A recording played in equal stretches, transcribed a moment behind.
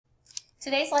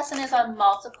Today's lesson is on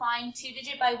multiplying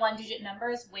 2-digit by 1-digit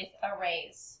numbers with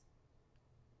arrays.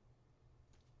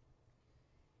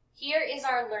 Here is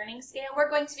our learning scale.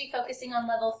 We're going to be focusing on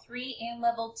level 3 and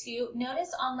level 2.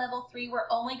 Notice on level 3 we're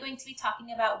only going to be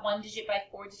talking about 1-digit by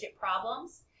 4-digit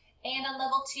problems. And on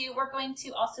level 2 we're going to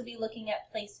also be looking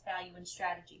at place value and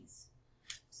strategies.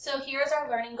 So here's our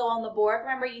learning goal on the board.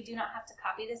 Remember, you do not have to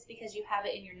copy this because you have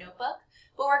it in your notebook.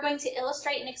 But we're going to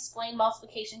illustrate and explain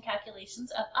multiplication calculations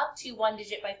of up to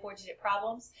 1-digit by 4-digit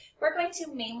problems. We're going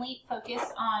to mainly focus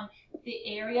on the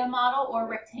area model or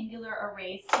rectangular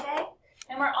arrays today.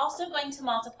 And we're also going to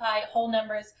multiply whole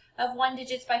numbers of 1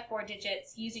 digits by 4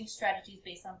 digits using strategies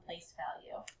based on place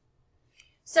value.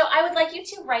 So I would like you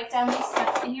to write down these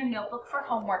steps in your notebook for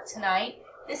homework tonight.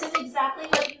 This is exactly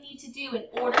what you need to do in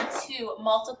order to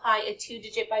multiply a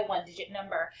 2-digit by 1-digit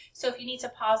number. So if you need to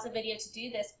pause the video to do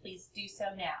this, please do so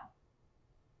now.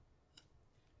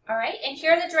 All right, and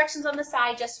here are the directions on the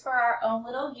side just for our own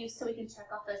little use so we can check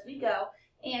off as we go.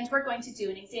 And we're going to do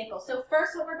an example. So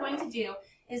first what we're going to do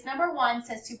is number 1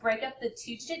 says to break up the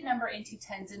 2-digit number into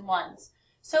tens and ones.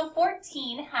 So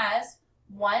 14 has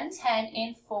 1 10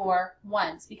 and 4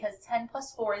 ones because 10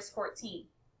 plus 4 is 14.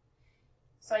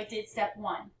 So I did step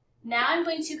 1. Now I'm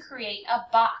going to create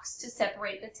a box to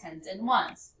separate the tens and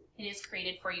ones. It is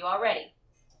created for you already.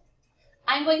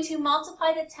 I'm going to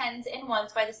multiply the tens and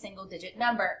ones by the single digit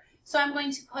number. So I'm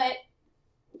going to put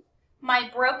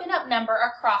my broken up number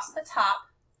across the top,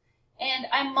 and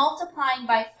I'm multiplying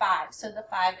by 5, so the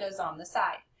 5 goes on the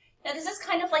side. Now this is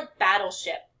kind of like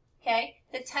Battleship, okay?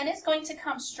 The 10 is going to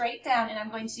come straight down, and I'm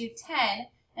going to do 10,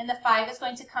 and the 5 is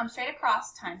going to come straight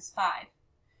across times 5.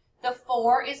 The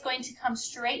 4 is going to come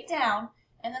straight down,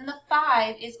 and then the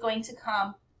 5 is going to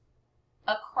come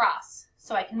across,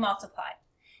 so I can multiply.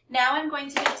 Now I'm going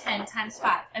to do 10 times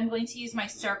 5. I'm going to use my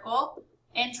circle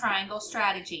and triangle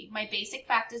strategy. My basic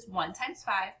fact is 1 times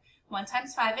 5. 1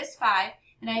 times 5 is 5,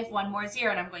 and I have one more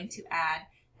 0, and I'm going to add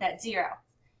that 0.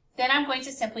 Then I'm going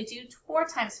to simply do 4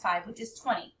 times 5, which is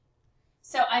 20.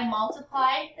 So I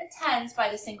multiply the tens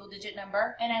by the single digit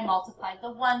number, and I multiply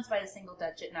the ones by the single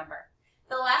digit number.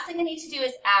 The last thing I need to do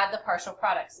is add the partial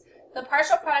products. The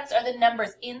partial products are the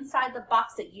numbers inside the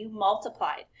box that you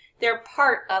multiplied. They're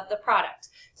part of the product.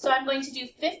 So I'm going to do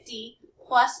 50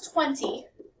 plus 20,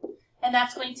 and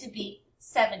that's going to be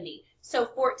 70. So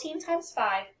 14 times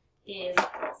 5 is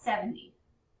 70.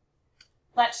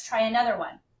 Let's try another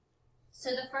one. So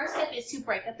the first step is to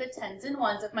break up the tens and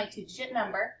ones of my 2-digit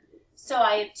number. So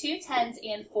I have 2 tens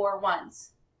and 4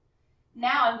 ones.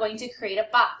 Now I'm going to create a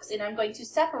box, and I'm going to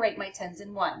separate my tens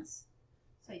and ones.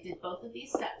 So I did both of these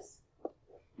steps.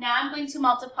 Now I'm going to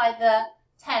multiply the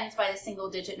tens by the single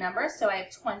digit number. So I have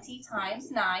 20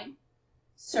 times 9,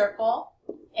 circle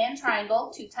and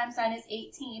triangle. 2 times 9 is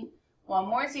 18. One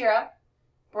more 0.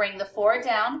 Bring the 4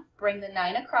 down, bring the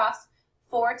 9 across.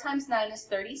 4 times 9 is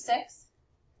 36.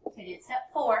 I did step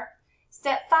 4.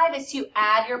 Step 5 is to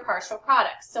add your partial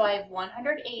products. So I have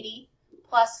 180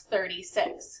 plus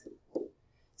 36.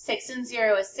 6 and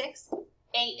 0 is 6.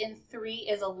 8 and 3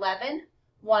 is 11.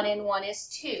 1 and 1 is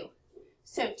 2.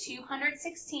 So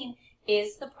 216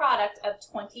 is the product of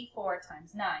 24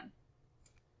 times 9.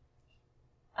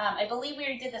 I believe we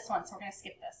already did this one, so we're going to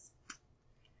skip this.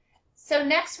 So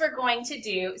next we're going to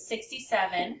do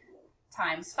 67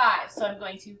 times 5. So I'm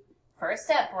going to, first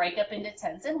step, break up into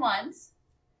tens and ones,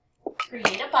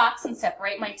 create a box and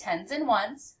separate my tens and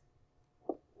ones,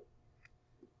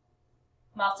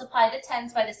 multiply the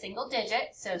tens by the single digit,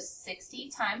 so 60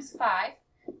 times 5.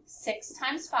 6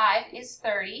 times 5 is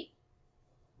 30.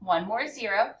 One more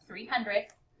 0, 300.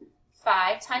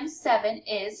 5 times 7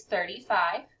 is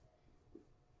 35.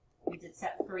 We did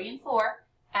step 3 and 4.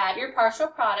 Add your partial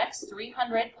products,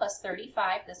 300 plus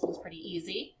 35. This one's pretty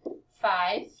easy.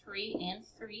 5, 3, and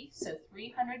 3, so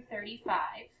 335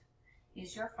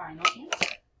 is your final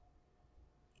answer.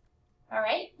 All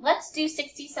right, let's do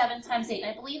 67 times 8.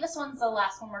 And I believe this one's the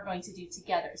last one we're going to do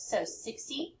together. So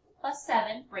 60 plus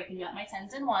 7, breaking up my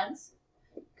tens and ones,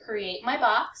 create my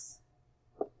box,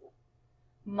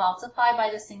 multiply by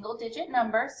the single digit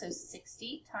number, so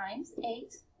 60 times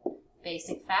 8.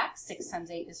 Basic fact, 6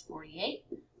 times 8 is 48.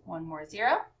 One more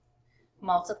 0.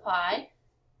 Multiply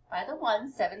by the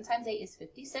 1, 7 times 8 is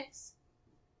 56.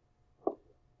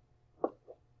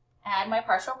 Add my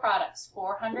partial products,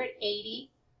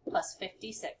 480 plus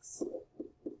 56.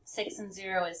 6 and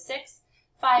 0 is 6.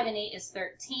 5 and 8 is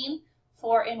 13.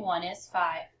 4 and 1 is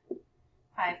 5.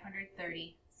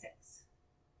 536.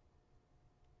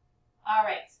 All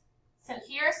right, so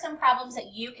here are some problems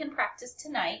that you can practice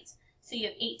tonight. So you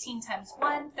have 18 times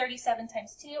 1, 37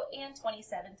 times 2, and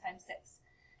 27 times 6.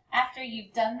 After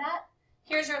you've done that,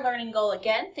 Here's your learning goal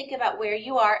again. Think about where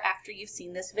you are after you've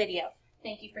seen this video.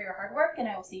 Thank you for your hard work, and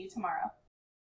I will see you tomorrow.